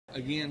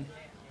Again,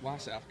 why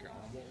South Carolina?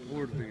 What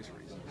were the biggest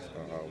reasons?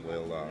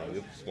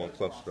 It was one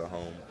closer to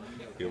home.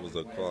 It was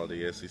a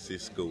quality SEC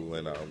school,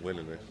 and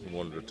winning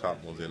one of the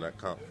top ones in that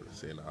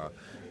conference. And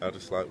I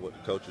just like what the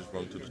coaches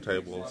bring to the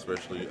table,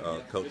 especially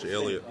Coach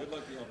Elliott,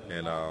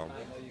 and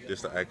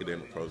just the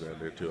academic program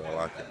there too. I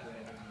like it.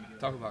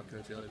 Talk about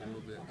Coach Elliott a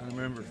little bit. I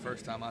remember the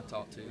first time I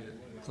talked to you,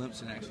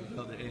 Clemson actually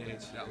held the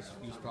edge.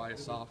 He was probably a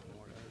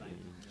sophomore.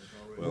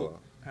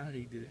 How did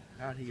he do it?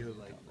 How did he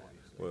overcome that?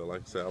 Well,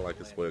 like I said, I like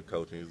his way of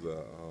coaching. He's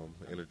an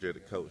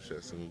energetic coach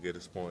that's going to get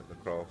his point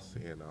across,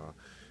 and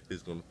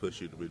he's going to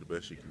push you to be the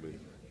best you can be.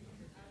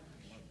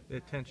 The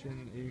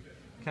attention, are you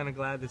kind of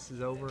glad this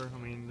is over? I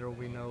mean, there will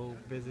be no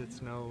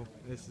visits,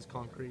 this is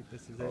concrete,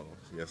 this is it?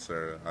 Yes,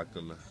 sir.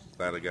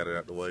 Glad I got it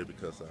out the way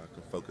because I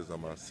can focus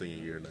on my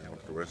senior year now,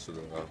 the rest of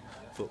the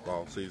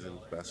football season,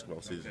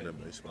 basketball season,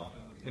 and baseball.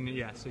 And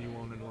yeah, so you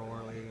won't enroll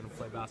early, you're going to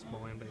play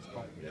basketball and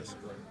baseball? Yes.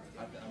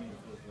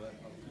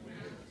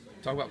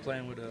 Talk about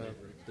playing with the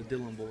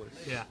Dillon boys.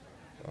 Yeah.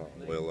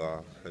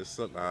 It's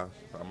something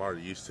I'm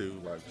already used to.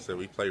 Like I said,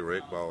 we play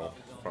rec ball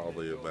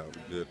probably about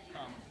a good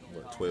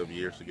 12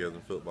 years together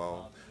in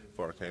football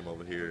before I came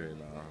over here,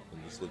 and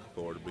I'm just looking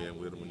forward to being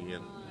with them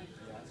again.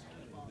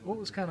 What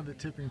was kind of the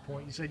tipping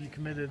point? You said you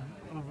committed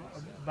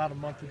about a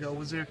month ago.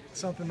 Was there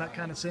something that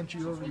kind of sent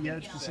you over the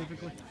edge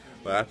specifically?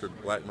 But after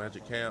the Black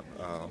Magic camp,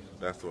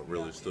 that's what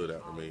really stood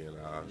out to me. And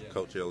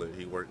Coach Elliott,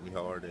 he worked me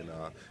hard, and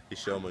he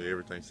showed me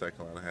everything South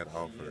Carolina had to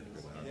offer.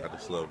 And I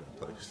just loved that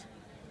place.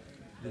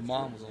 Your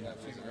mom was on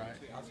that visit, right?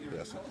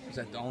 Yes, sir. Was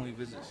that the only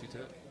visit she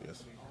took?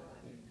 Yes.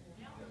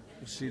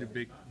 Was she the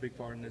big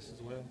part in this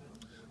as well?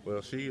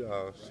 Well, she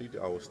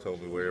always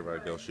told me wherever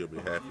I go, she'll be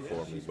happy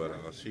for me. But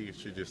she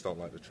just don't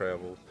like to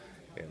travel,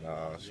 and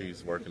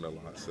she's working a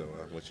lot. So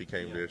when she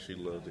came there, she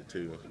loved it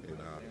too. And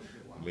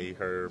me,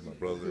 her, my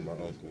brother, and my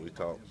uncle, we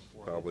talked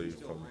probably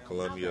from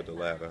Columbia to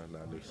Latta, and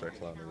I knew South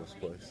Carolina was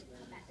the place.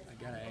 I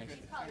gotta ask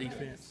you,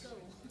 defense.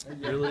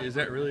 Really, is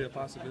that really a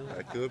possibility?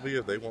 It could be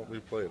if they want me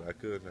to play it. I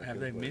could. Have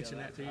they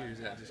mentioned that to you, or does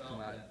that just come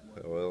out?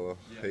 Well,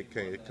 it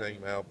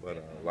came out, but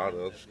a lot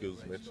of other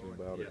schools mentioned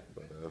about it.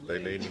 But if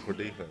they need me for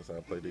defense,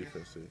 I'll play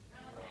defense too.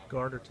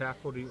 Guard or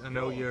tackle? I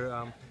know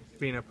you're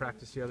being at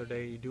practice the other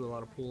day. You do a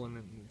lot of pulling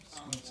and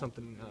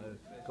something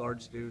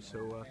guards do.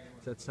 So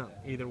is that something?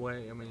 Either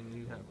way, I mean,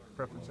 you have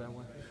preference that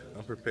way?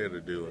 I'm prepared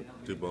to do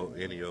both,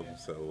 any of them.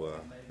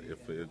 So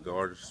if a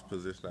guard's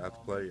position I have to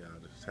play, I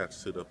just have to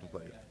sit up and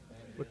play it.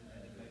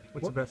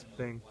 What's the best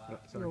thing?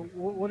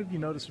 What have you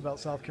noticed about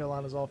South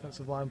Carolina's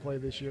offensive line play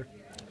this year?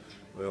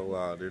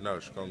 Well, they're not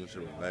as strong as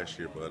they were last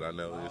year, but I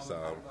know it's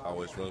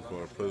always room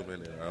for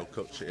improvement, and I know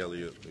Coach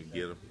Elliott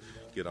will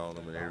get on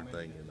them and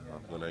everything, and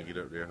when I get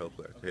up there,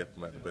 hopefully I can help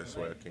them out the best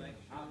way I can.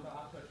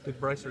 Did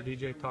Bryce or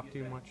DJ talk to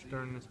you much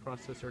during this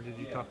process, or did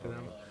you talk to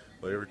them?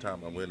 Well, every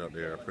time I went up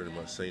there, I pretty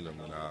much seen them,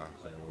 and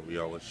we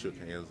always shook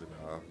hands and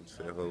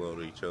said hello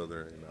to each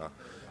other, and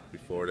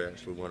before they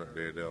actually went up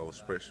there, they always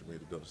pressured me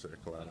to go to South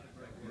Carolina.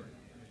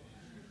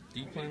 Do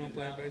you plan on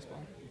playing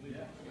baseball in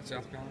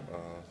South Carolina?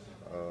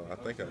 I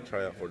think I'll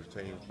try out for the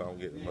team. If I don't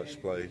get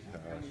much play,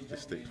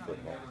 just stick to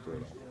football through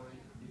it all.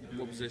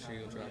 What position are you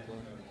going to try to play?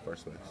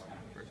 First base.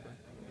 First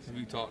base. Have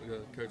you talked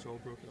to Coach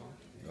Holbrook at all?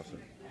 No, sir.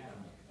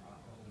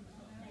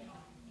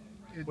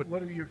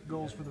 What are your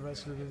goals for the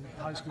rest of the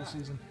high school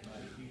season?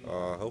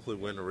 Hopefully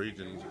win the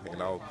region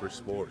in all three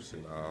sports,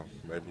 and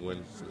maybe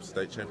win some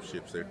state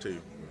championships there too.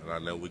 And I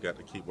know we got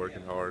to keep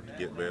working hard to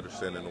get better,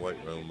 sitting in the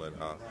weight room, but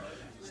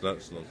it's not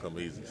going to come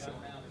easy, so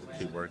we'll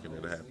keep working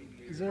it to happen.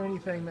 Is there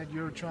anything that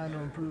you're trying to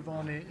improve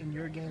on in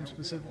your game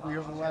specifically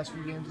over the last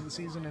few games of the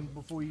season and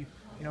before you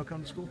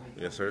come to school?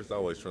 Yes, sir. It's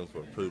always room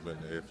for improvement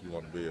if you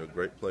want to be a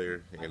great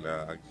player, and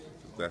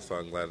that's why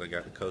I'm glad I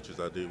got the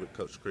coaches I do with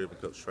Coach Cribb and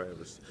Coach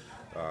Travis.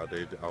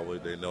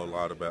 They know a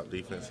lot about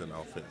defense and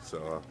offense,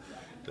 so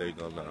they're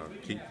gonna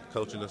keep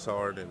coaching us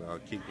hard and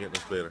keep getting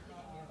us better.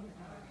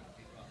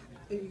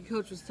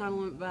 Coach was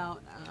telling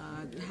about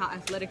how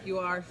athletic you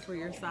are for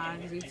your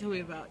size. He told me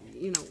about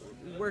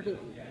working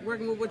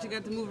with what you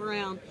got to move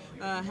around.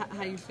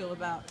 How you feel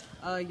about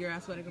your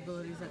athletic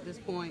abilities at this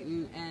point,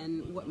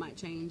 and what might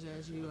change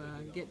as you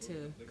get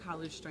to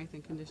college strength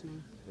and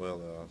conditioning.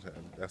 Well,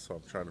 that's what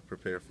I'm trying to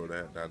prepare for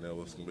that. I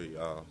know it's gonna be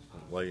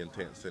way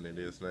intense than it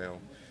is now.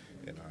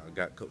 And I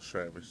got Coach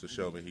Travis to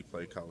show me he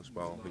played college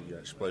ball. He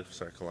actually played for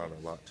South Carolina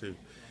a lot too.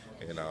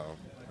 And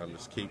I'm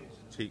just keep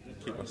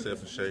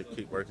myself in shape,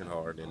 keep working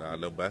hard. And I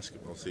know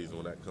basketball season,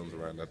 when that comes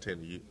around, I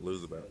tend to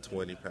lose about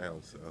 20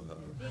 pounds. So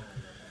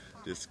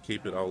just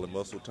keep it all in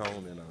muscle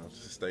tone and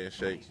just stay in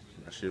shape.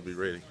 I should be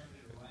ready.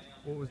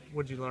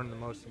 What did you learn the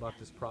most about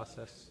this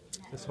process,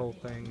 this whole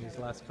thing, these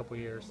last couple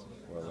of years?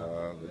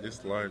 Well,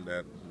 just learned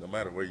that no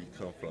matter where you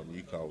come from,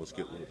 you can always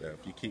get looked at.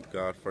 If you keep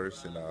God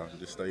first and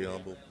just stay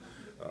humble,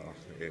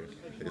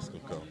 it's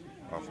going to come.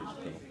 Offers will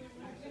come.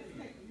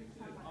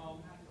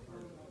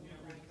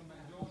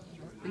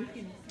 Thank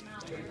you.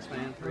 Thanks,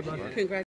 man. Congratulations.